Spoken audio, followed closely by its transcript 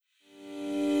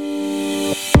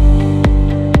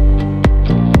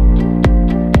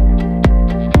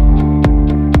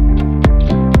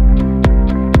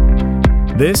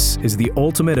is the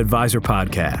Ultimate Advisor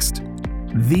Podcast,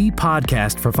 the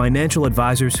podcast for financial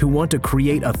advisors who want to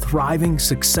create a thriving,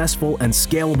 successful, and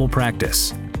scalable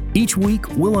practice. Each week,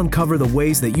 we'll uncover the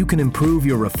ways that you can improve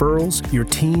your referrals, your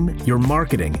team, your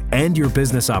marketing, and your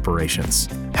business operations,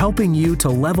 helping you to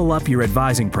level up your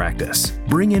advising practice,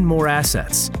 bring in more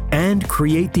assets, and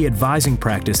create the advising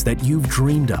practice that you've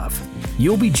dreamed of.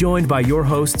 You'll be joined by your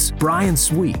hosts, Brian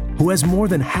Sweet, who has more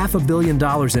than $500 million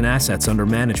in assets under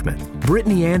management,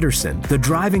 Brittany Anderson, the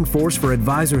driving force for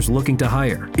advisors looking to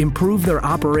hire, improve their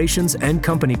operations and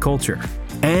company culture,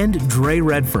 and Dre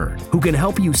Redfern, who can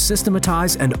help you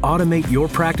systematize and automate your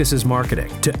practice's marketing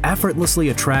to effortlessly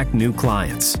attract new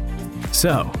clients.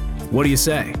 So, what do you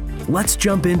say? Let's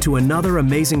jump into another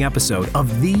amazing episode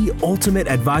of the Ultimate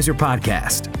Advisor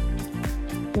Podcast.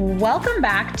 Welcome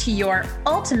back to your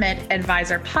Ultimate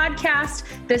Advisor Podcast.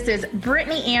 This is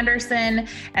Brittany Anderson,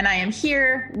 and I am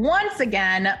here once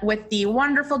again with the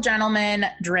wonderful gentleman,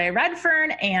 Dre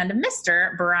Redfern, and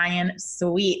Mr. Brian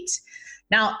Sweet.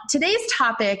 Now, today's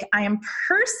topic I am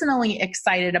personally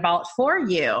excited about for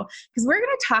you because we're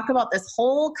going to talk about this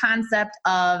whole concept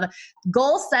of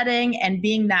goal setting and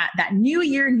being that new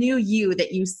year, new you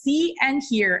that you see and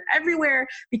hear everywhere,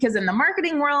 because in the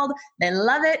marketing world, they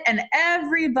love it and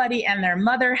everybody and their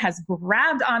mother has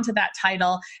grabbed onto that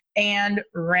title and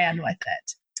ran with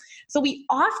it. So we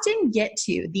often get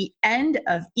to the end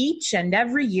of each and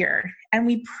every year, and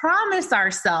we promise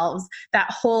ourselves that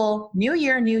whole new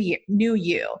year, new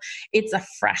you. It's a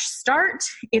fresh start.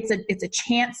 It's a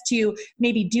chance to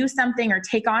maybe do something or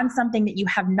take on something that you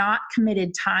have not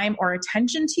committed time or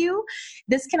attention to.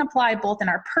 This can apply both in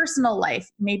our personal life.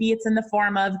 Maybe it's in the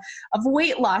form of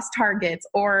weight loss targets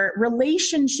or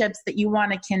relationships that you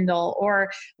want to kindle, or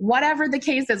whatever the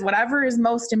case is, whatever is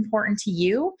most important to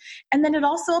you. And then it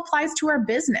also applies to our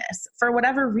business. For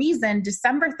whatever reason,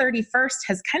 December 31st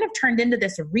has kind of turned into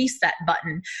this reset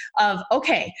button of,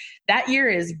 okay, that year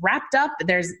is wrapped up.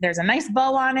 There's a nice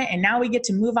bow on it. And now we get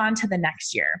to move on to the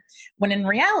next year. When in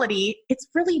reality, it's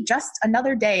really just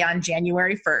another day on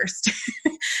January 1st.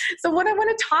 So what I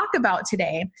want to talk about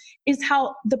today is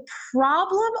how the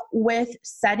problem with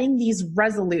setting these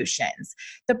resolutions,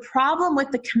 the problem with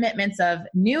the commitments of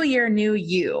new year, new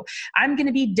you, I'm going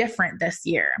to be different this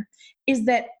year, is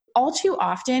that all too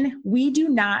often, we do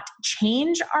not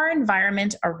change our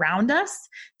environment around us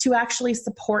to actually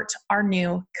support our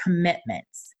new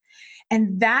commitments.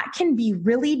 And that can be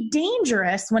really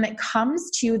dangerous when it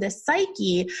comes to the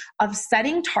psyche of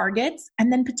setting targets and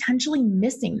then potentially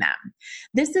missing them.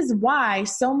 This is why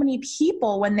so many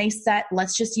people, when they set,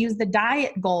 let's just use the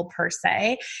diet goal per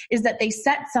se, is that they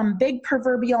set some big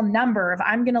proverbial number of,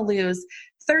 I'm going to lose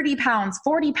 30 pounds,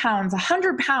 40 pounds,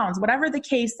 100 pounds, whatever the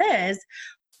case is,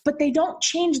 but they don't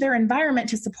change their environment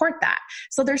to support that.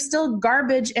 So there's still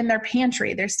garbage in their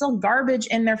pantry. There's still garbage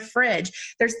in their fridge.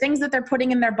 There's things that they're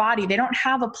putting in their body. They don't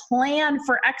have a plan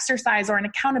for exercise or an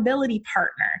accountability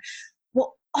partner.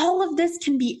 Well, all of this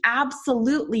can be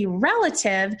absolutely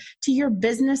relative to your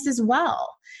business as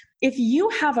well. If you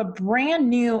have a brand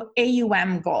new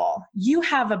AUM goal, you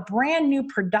have a brand new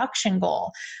production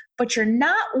goal, but you're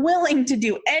not willing to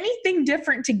do anything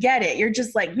different to get it. You're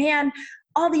just like, man,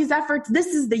 all these efforts, this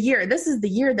is the year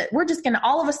that we're just going to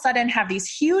all of a sudden have these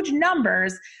huge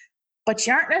numbers, but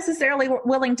you aren't necessarily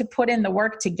willing to put in the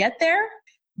work to get there.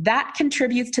 That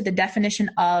contributes to the definition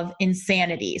of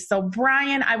insanity. So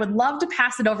Brian, I would love to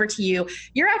pass it over to you.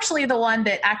 You're actually the one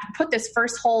that put this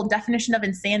first whole definition of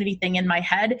insanity thing in my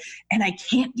head, and I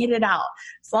can't get it out.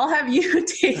 So I'll have you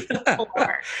take the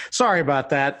floor. Sorry about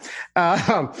that.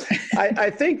 I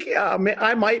think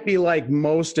I might be like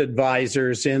most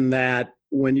advisors in that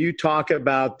when you talk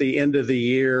about the end of the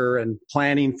year and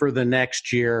planning for the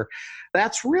next year,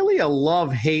 that's really a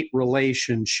love-hate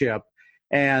relationship.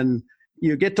 And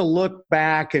you get to look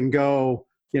back and go,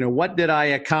 what did I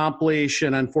accomplish?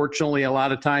 And unfortunately, a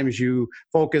lot of times you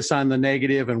focus on the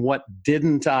negative and what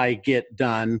didn't I get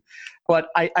done. But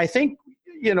I think,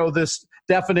 this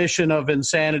definition of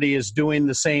insanity is doing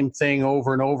the same thing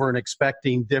over and over and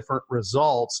expecting different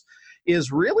results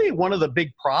is really one of the big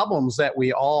problems that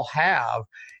we all have,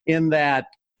 in that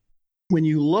when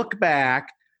you look back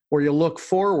or you look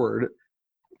forward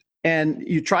and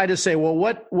you try to say, well,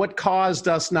 what caused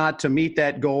us not to meet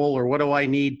that goal, or what do I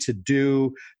need to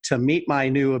do to meet my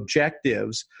new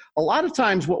objectives? A lot of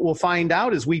times what we'll find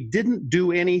out is we didn't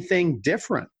do anything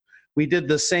different. We did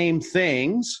the same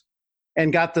things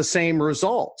and got the same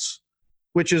results,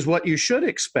 which is what you should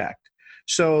expect.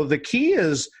 So the key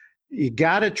is you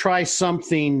got to try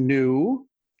something new,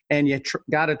 and you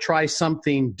got to try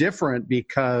something different,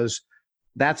 because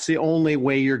that's the only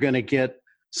way you're going to get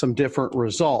some different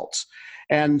results.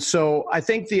 And so I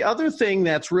think the other thing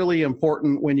that's really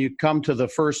important when you come to the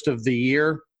first of the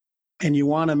year and you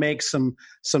want to make some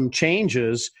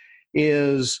changes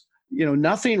is,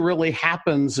 nothing really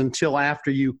happens until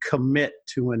after you commit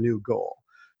to a new goal.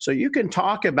 So you can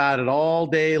talk about it all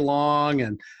day long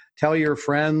and tell your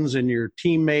friends and your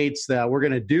teammates that we're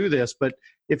going to do this. But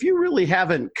if you really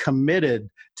haven't committed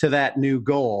to that new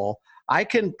goal, I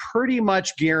can pretty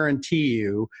much guarantee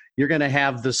you're going to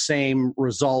have the same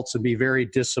results and be very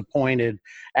disappointed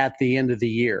at the end of the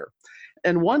year.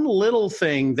 And one little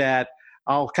thing that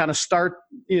I'll kind of start,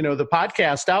 the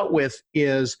podcast out with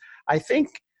is I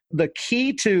think the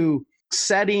key to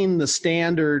setting the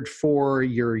standard for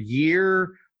your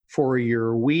year, for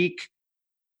your week,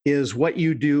 is what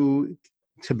you do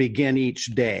to begin each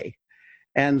day.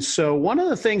 And so one of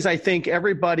the things I think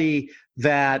everybody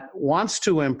that wants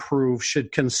to improve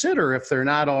should consider, if they're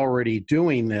not already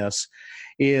doing this,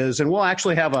 is, and we'll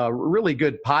actually have a really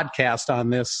good podcast on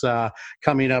this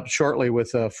coming up shortly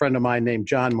with a friend of mine named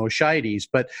John Moschides,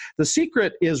 but the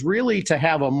secret is really to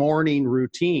have a morning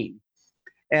routine.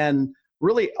 And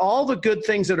really all the good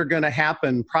things that are going to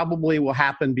happen probably will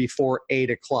happen before 8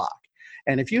 o'clock.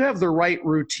 And if you have the right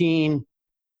routine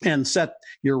and set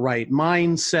your right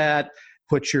mindset,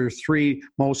 put your 3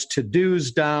 most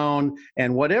to-dos down,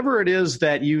 and whatever it is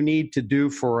that you need to do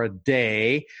for a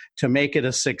day to make it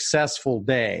a successful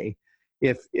day,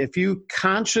 if you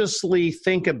consciously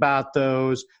think about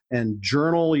those and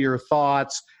journal your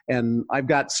thoughts, and I've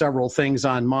got several things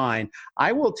on mine,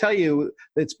 I will tell you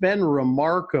it's been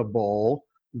remarkable,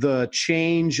 the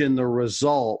change in the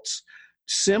results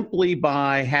simply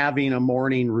by having a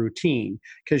morning routine,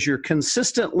 because you're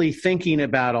consistently thinking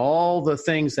about all the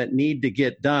things that need to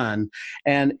get done.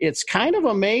 And it's kind of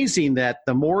amazing that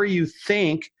the more you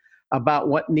think about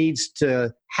what needs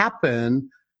to happen,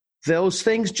 those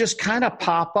things just kind of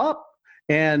pop up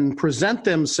and present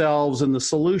themselves, and the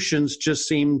solutions just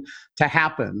seem to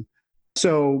happen.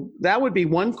 So that would be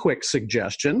one quick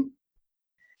suggestion.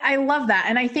 I love that.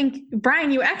 And I think,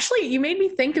 Brian, you made me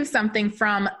think of something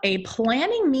from a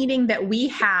planning meeting that we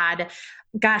had,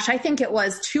 I think it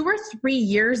was 2 or 3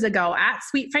 years ago at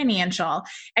Sweet Financial.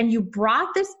 And you brought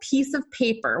this piece of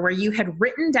paper where you had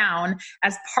written down,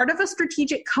 as part of a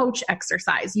strategic coach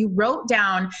exercise, you wrote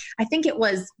down, I think it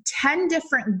was 10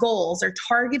 different goals or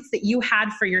targets that you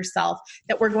had for yourself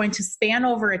that were going to span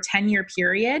over a 10-year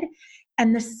period.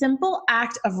 And the simple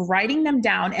act of writing them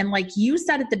down, and like you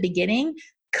said at the beginning,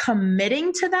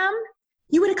 committing to them,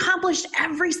 you would accomplish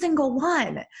every single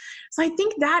one. So I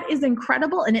think that is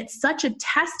incredible. And it's such a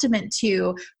testament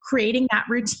to creating that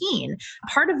routine.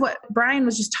 Part of what Brian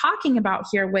was just talking about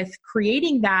here with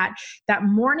creating that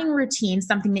morning routine,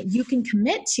 something that you can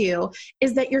commit to,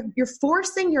 is that you're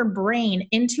forcing your brain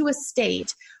into a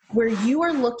state where you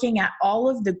are looking at all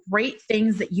of the great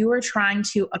things that you are trying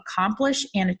to accomplish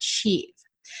and achieve.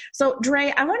 So,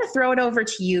 Dre, I want to throw it over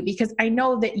to you because I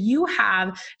know that you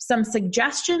have some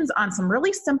suggestions on some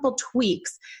really simple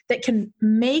tweaks that can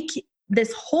make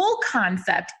this whole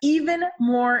concept even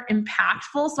more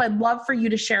impactful. So I'd love for you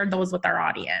to share those with our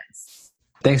audience.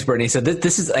 Thanks, Brittany. So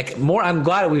this is like more, I'm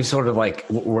glad we've sort of like,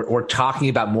 we're talking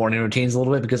about morning routines a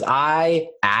little bit, because I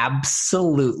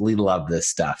absolutely love this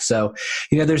stuff. So,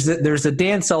 there's a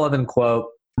Dan Sullivan quote,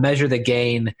 "Measure the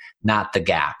gain, not the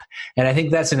gap." And I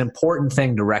think that's an important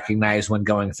thing to recognize when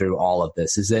going through all of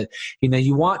this, is that,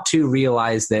 you want to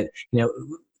realize that,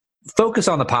 focus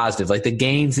on the positive, like the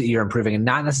gains that you're improving, and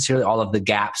not necessarily all of the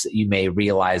gaps that you may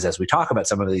realize as we talk about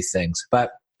some of these things.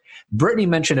 But Brittany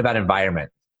mentioned about environment.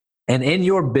 And in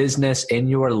your business, in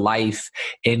your life,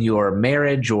 in your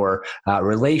marriage or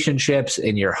relationships,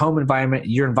 in your home environment,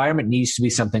 your environment needs to be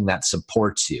something that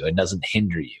supports you and doesn't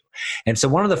hinder you. And so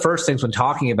one of the first things when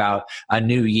talking about a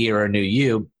new year or a new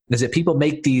you is that people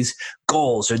make these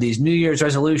goals or these New Year's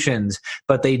resolutions,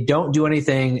 but they don't do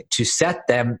anything to set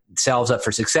themselves up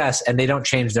for success, and they don't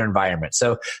change their environment.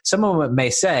 So some of them may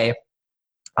say,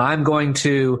 I'm going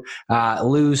to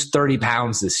lose 30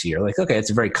 pounds this year. Like, okay, it's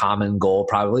a very common goal,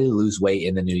 probably lose weight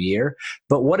in the new year.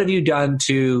 But what have you done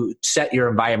to set your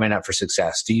environment up for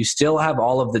success? Do you still have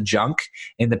all of the junk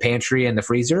in the pantry and the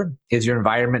freezer? Is your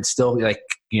environment still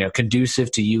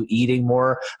conducive to you eating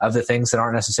more of the things that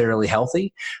aren't necessarily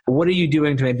healthy? What are you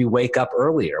doing to maybe wake up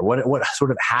earlier? What sort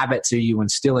of habits are you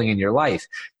instilling in your life?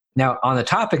 Now, on the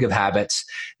topic of habits,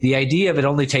 the idea of it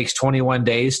only takes 21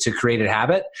 days to create a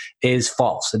habit is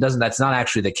false. That's not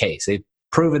actually the case. They've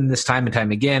proven this time and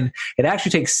time again. It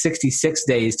actually takes 66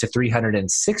 days to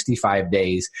 365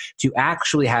 days to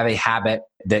actually have a habit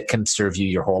that can serve you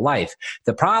your whole life.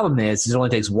 The problem is it only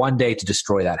takes 1 day to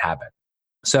destroy that habit.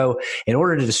 So in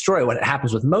order to destroy it, what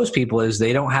happens with most people is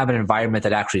they don't have an environment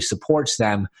that actually supports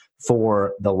them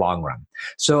for the long run.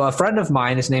 So a friend of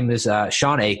mine, his name is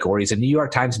Sean Achor. He's a New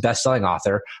York Times bestselling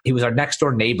author. He was our next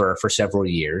door neighbor for several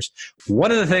years. One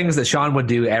of the things that Sean would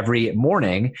do every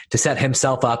morning to set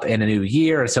himself up in a new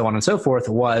year and so on and so forth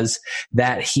was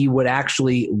that he would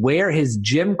actually wear his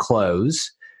gym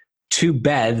clothes to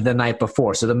bed the night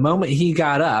before. So the moment he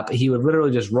got up, he would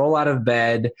literally just roll out of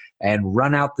bed and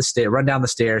run down the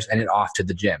stairs and off to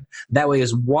the gym. That way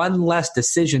is one less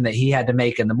decision that he had to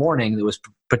make in the morning that was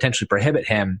potentially prohibit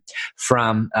him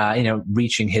from,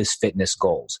 reaching his fitness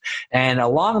goals. And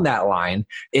along that line,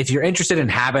 if you're interested in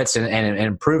habits and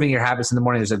improving your habits in the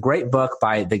morning, there's a great book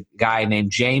by the guy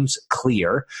named James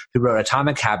Clear, who wrote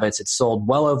Atomic Habits. It's sold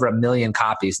well over 1 million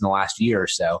copies in the last year or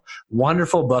so.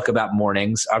 Wonderful book about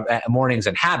mornings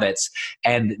and habits.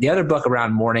 And the other book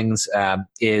around mornings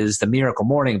is The Miracle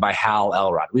Morning by Hal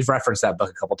Elrod. We've referenced that book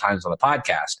a couple times on the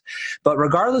podcast. But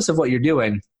regardless of what you're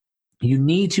doing, you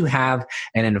need to have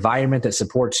an environment that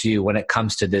supports you when it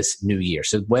comes to this new year.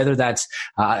 So whether that's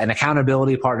an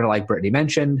accountability partner like Brittany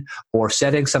mentioned, or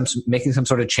making some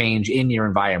sort of change in your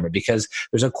environment, because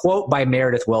there's a quote by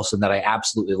Meredith Wilson that I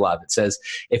absolutely love. It says,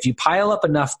 if you pile up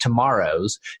enough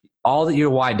tomorrows, all that you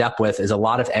wind up with is a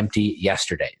lot of empty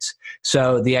yesterdays.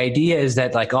 So the idea is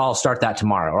that I'll start that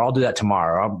tomorrow, or I'll do that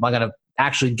tomorrow. Or I'm going to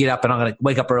actually get up and I'm going to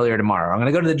wake up earlier tomorrow. I'm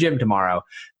going to go to the gym tomorrow,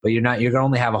 but you're going to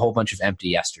only have a whole bunch of empty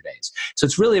yesterdays. So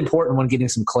it's really important when getting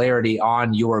some clarity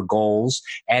on your goals.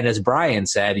 And as Brian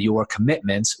said, your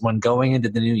commitments when going into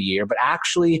the new year, but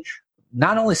actually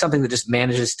not only something that just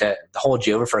manages to hold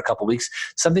you over for a couple of weeks,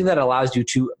 something that allows you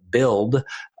to build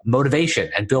motivation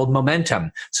and build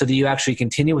momentum so that you actually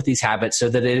continue with these habits so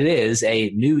that it is a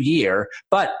new year,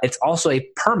 but it's also a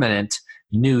permanent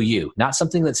new you, not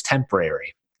something that's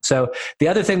temporary. So the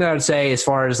other thing that I would say as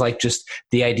far as just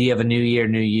the idea of a new year,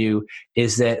 new you,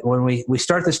 is that when we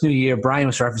start this new year, Brian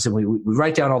was referencing, we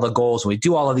write down all the goals and we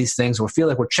do all of these things. We feel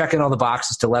like we're checking all the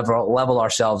boxes to level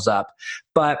ourselves up.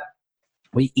 But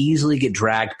we easily get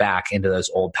dragged back into those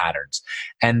old patterns.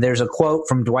 And there's a quote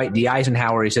from Dwight D.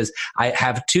 Eisenhower. He says, I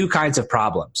have two kinds of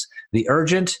problems, the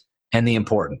urgent and the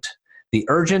important. The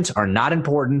urgent are not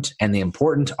important and the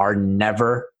important are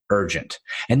never urgent.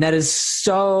 And that is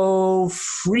so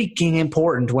freaking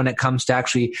important when it comes to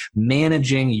actually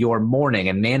managing your morning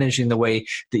and managing the way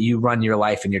that you run your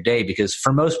life and your day. Because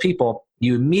for most people,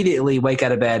 you immediately wake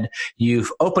out of bed,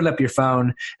 you've opened up your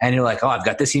phone and you're like, oh, I've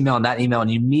got this email and that email.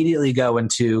 And you immediately go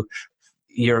into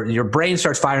your brain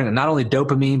starts firing not only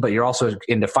dopamine, but you're also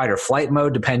into fight or flight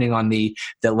mode, depending on the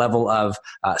level of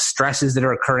stresses that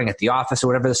are occurring at the office or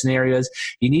whatever the scenario is.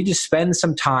 You need to spend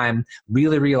some time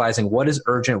really realizing what is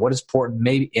urgent, what is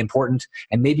important,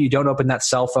 and maybe you don't open that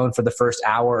cell phone for the first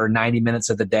hour or 90 minutes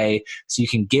of the day so you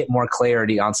can get more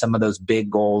clarity on some of those big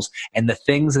goals and the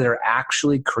things that are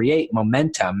actually create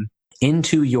momentum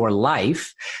into your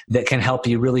life that can help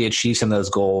you really achieve some of those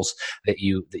goals that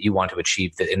you want to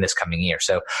achieve in this coming year.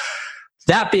 So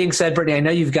that being said, Brittany, I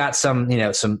know you've got some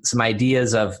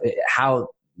ideas of how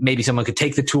maybe someone could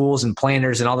take the tools and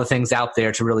planners and all the things out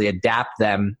there to really adapt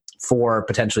them for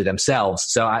potentially themselves.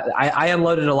 So I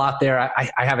unloaded a lot there.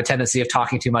 I have a tendency of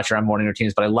talking too much around morning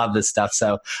routines, but I love this stuff.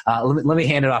 So let me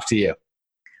hand it off to you.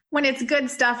 When it's good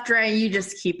stuff, Dre, you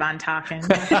just keep on talking.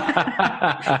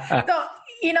 So,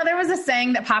 there was a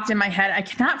saying that popped in my head. I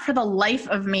cannot for the life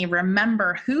of me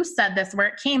remember who said this, where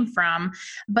it came from,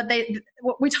 but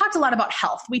we talked a lot about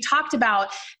health. We talked about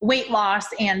weight loss,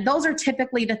 and those are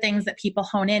typically the things that people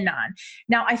hone in on.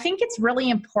 Now, I think it's really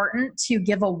important to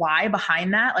give a why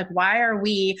behind that. Like, why are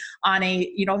we on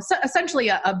essentially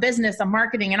a business, a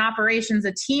marketing and operations,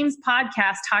 a teams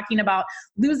podcast talking about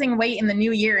losing weight in the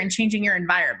new year and changing your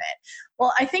environment?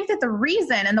 Well, I think that the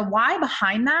reason and the why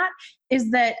behind that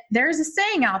is that there's a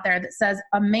saying out there that says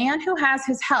a man who has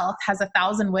his health has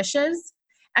 1,000 wishes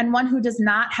and one who does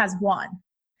not has one.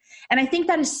 And I think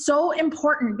that is so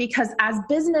important because as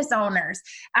business owners,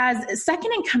 as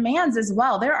second in commands as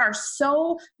well, there are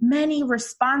so many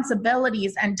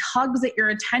responsibilities and tugs at your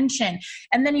attention.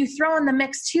 And then you throw in the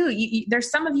mix too.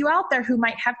 There's some of you out there who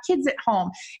might have kids at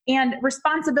home and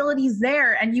responsibilities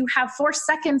there, and you have 4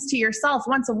 seconds to yourself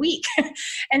once a week.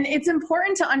 And it's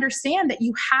important to understand that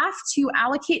you have to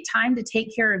allocate time to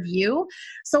take care of you.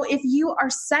 So if you are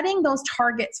setting those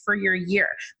targets for your year,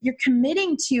 you're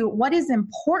committing to what is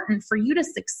important for you to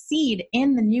succeed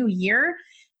in the new year,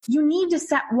 you need to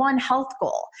set one health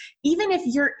goal. Even if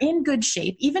you're in good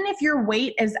shape, even if your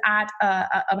weight is at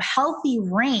a healthy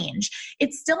range,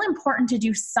 it's still important to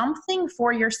do something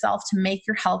for yourself to make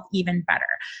your health even better.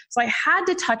 So I had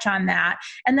to touch on that.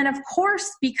 And then, of course,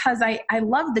 because I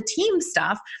love the team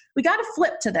stuff, we got to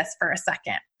flip to this for a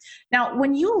second. Now,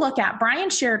 when you look at, Brian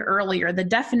shared earlier, the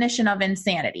definition of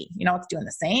insanity, it's doing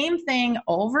the same thing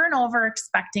over and over,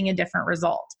 expecting a different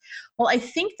result. Well, I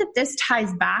think that this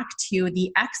ties back to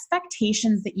the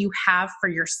expectations that you have for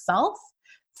yourself,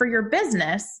 for your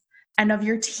business, and of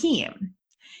your team.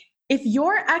 If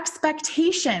your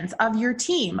expectations of your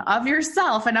team, of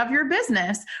yourself, and of your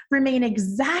business remain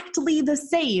exactly the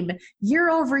same year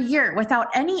over year without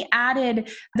any added,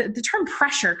 the term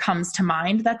pressure comes to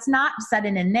mind. That's not said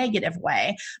in a negative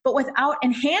way, but without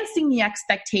enhancing the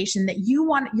expectation that you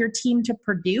want your team to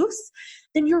produce,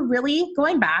 then you're really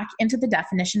going back into the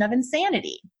definition of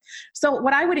insanity. So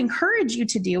what I would encourage you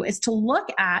to do is to look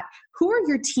at who are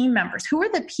your team members? Who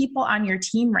are the people on your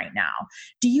team right now?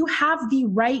 Do you have the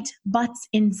right butts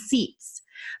in seats?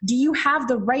 Do you have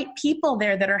the right people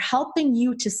there that are helping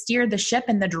you to steer the ship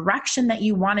in the direction that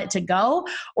you want it to go?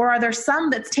 Or are there some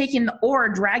that's taking the oar,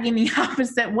 dragging the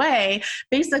opposite way,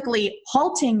 basically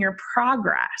halting your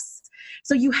progress?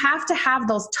 So you have to have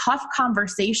those tough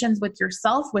conversations with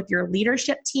yourself, with your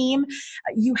leadership team.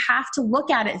 You have to look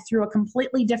at it through a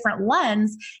completely different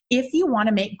lens if you want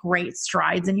to make great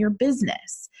strides in your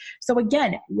business. So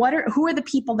again, who are the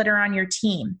people that are on your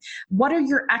team? What are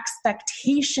your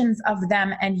expectations of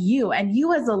them and you? And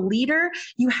you as a leader,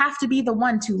 you have to be the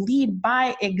one to lead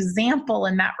by example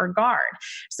in that regard.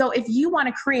 So if you want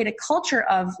to create a culture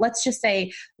of, let's just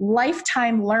say,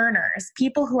 lifetime learners,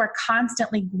 people who are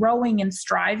constantly growing and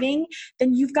striving,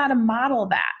 then you've got to model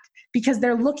that. Because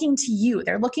they're looking to you.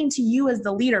 They're looking to you as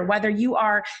the leader. Whether you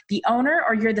are the owner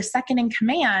or you're the second in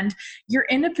command, you're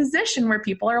in a position where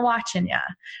people are watching you.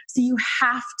 So you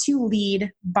have to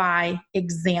lead by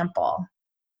example.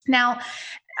 Now,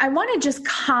 I want to just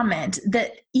comment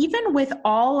that even with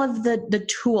all of the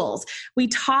tools, we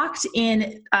talked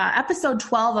in episode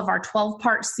 12 of our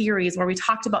 12-part series where we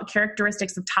talked about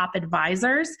characteristics of top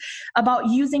advisors, about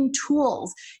using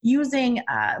tools,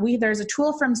 there's a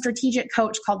tool from Strategic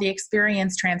Coach called the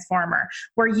Experience Transformer,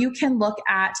 where you can look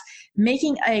at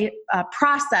making a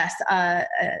process,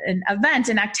 an event,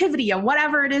 an activity,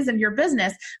 whatever it is in your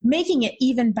business, making it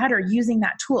even better using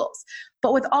that tools.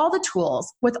 But with all the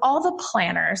tools, with all the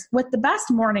planners, with the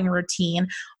best morning routine,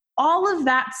 all of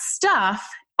that stuff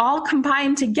all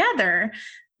combined together,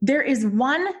 there is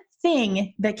one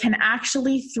thing that can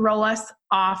actually throw us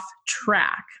off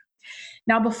track.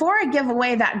 Now, before I give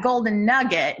away that golden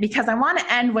nugget, because I want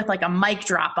to end with like a mic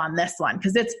drop on this one,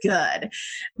 because it's good.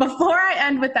 Before I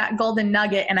end with that golden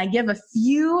nugget and I give a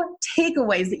few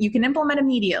takeaways that you can implement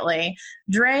immediately,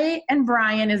 Dre and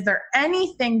Brian, is there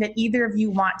anything that either of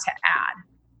you want to add?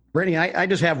 Brittany, I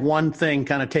just have one thing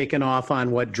kind of taken off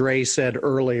on what Dre said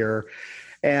earlier.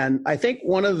 And I think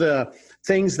one of the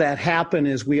things that happen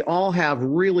is we all have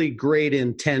really great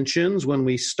intentions when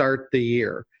we start the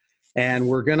year. And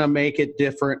we're going to make it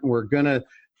different. We're going to,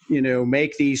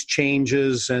 make these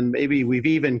changes, and maybe we've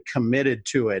even committed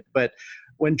to it. But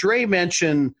when Dre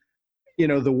mentioned,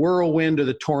 the whirlwind or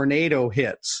the tornado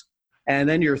hits, and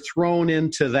then you're thrown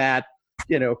into that,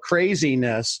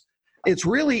 craziness, it's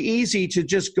really easy to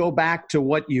just go back to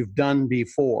what you've done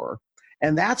before.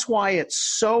 And that's why it's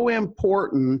so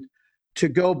important to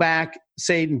go back,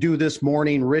 say, and do this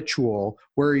morning ritual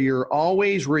where you're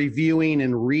always reviewing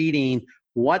and reading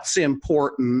what's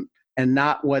important and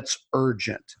not what's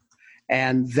urgent.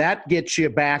 And that gets you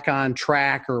back on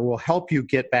track, or will help you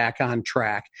get back on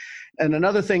track. And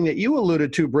another thing that you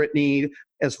alluded to, Brittany,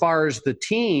 as far as the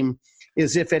team,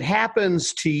 is if it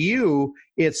happens to you,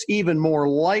 it's even more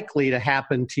likely to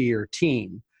happen to your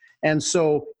team. And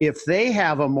so if they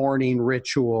have a morning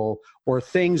ritual or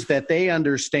things that they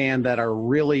understand that are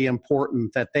really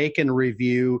important that they can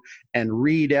review and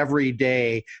read every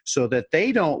day so that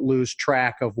they don't lose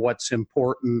track of what's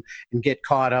important and get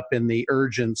caught up in the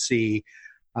urgency,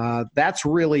 that's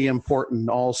really important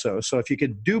also. So if you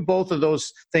could do both of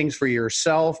those things for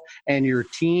yourself and your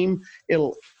team,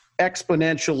 it'll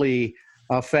exponentially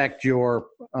affect your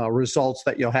results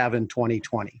that you'll have in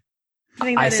 2020.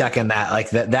 I second that. Like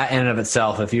that in and of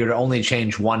itself, if you were to only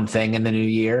change one thing in the new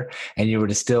year and you were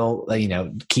to still,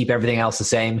 keep everything else the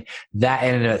same, that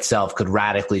in and of itself could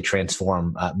radically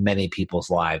transform many people's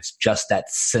lives. Just that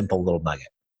simple little nugget.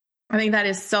 I think that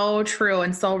is so true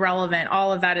and so relevant.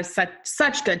 All of that is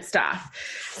such good stuff.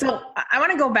 So I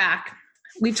want to go back.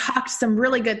 We've talked some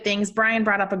really good things. Brian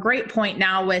brought up a great point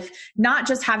now with not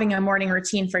just having a morning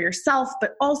routine for yourself,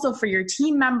 but also for your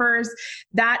team members.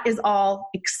 That is all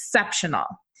exceptional.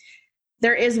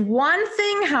 There is one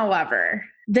thing, however,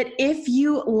 that if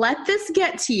you let this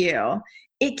get to you,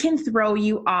 it can throw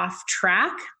you off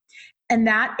track, and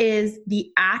that is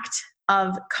the act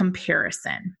of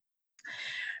comparison.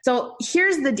 So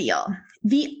here's the deal.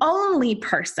 The only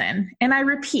person, and I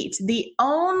repeat, the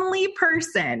only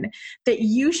person that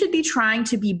you should be trying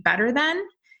to be better than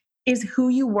is who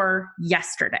you were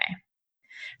yesterday.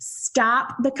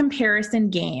 Stop the comparison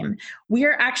game. We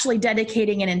are actually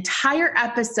dedicating an entire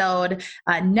episode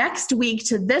next week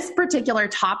to this particular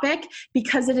topic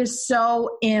because it is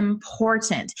so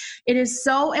important. It is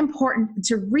so important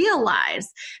to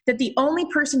realize that the only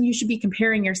person you should be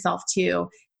comparing yourself to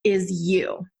is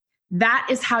you. That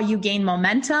is how you gain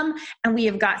momentum. And we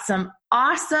have got some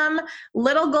awesome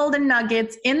little golden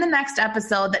nuggets in the next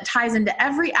episode that ties into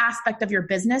every aspect of your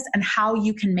business and how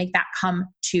you can make that come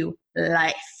to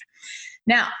life.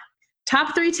 Now,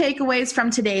 top 3 takeaways from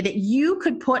today that you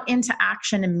could put into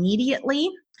action immediately.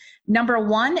 Number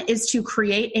 1 is to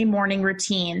create a morning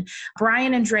routine.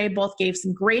 Brian and Dre both gave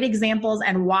some great examples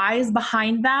and whys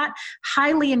behind that.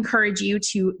 Highly encourage you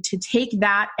to take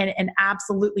that and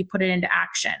absolutely put it into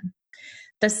action.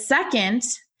 The second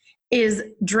is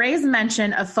Dre's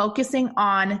mention of focusing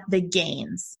on the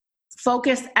gains.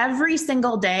 Focus every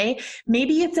single day.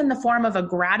 Maybe it's in the form of a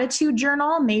gratitude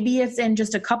journal. Maybe it's in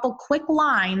just a couple quick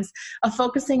lines of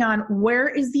focusing on where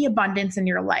is the abundance in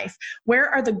your life? Where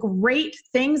are the great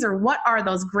things, or what are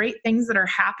those great things that are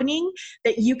happening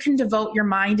that you can devote your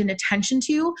mind and attention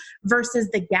to versus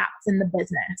the gaps in the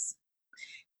business?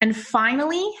 And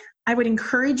finally, I would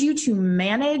encourage you to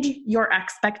manage your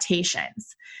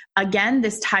expectations. Again,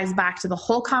 this ties back to the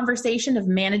whole conversation of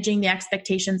managing the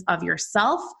expectations of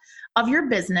yourself, of your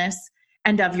business,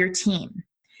 and of your team.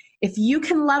 If you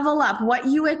can level up what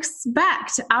you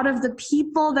expect out of the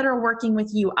people that are working with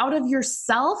you, out of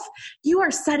yourself, you are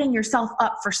setting yourself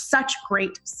up for such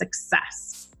great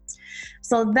success.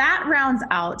 So that rounds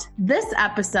out this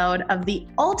episode of the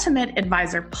Ultimate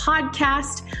Advisor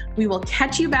Podcast. We will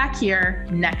catch you back here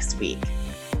next week.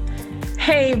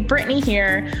 Hey, Brittany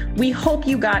here. We hope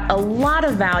you got a lot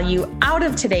of value out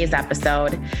of today's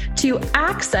episode. To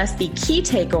access the key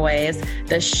takeaways,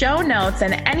 the show notes,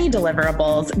 and any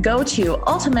deliverables, go to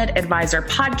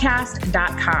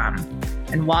ultimateadvisorpodcast.com.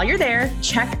 And while you're there,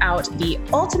 check out the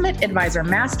Ultimate Advisor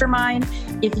Mastermind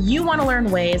if you want to learn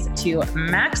ways to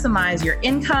maximize your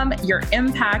income, your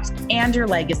impact, and your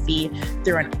legacy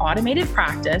through an automated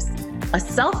practice, a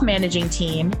self-managing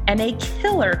team, and a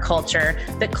killer culture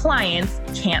that clients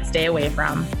can't stay away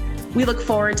from. We look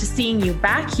forward to seeing you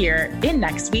back here in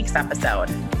next week's episode.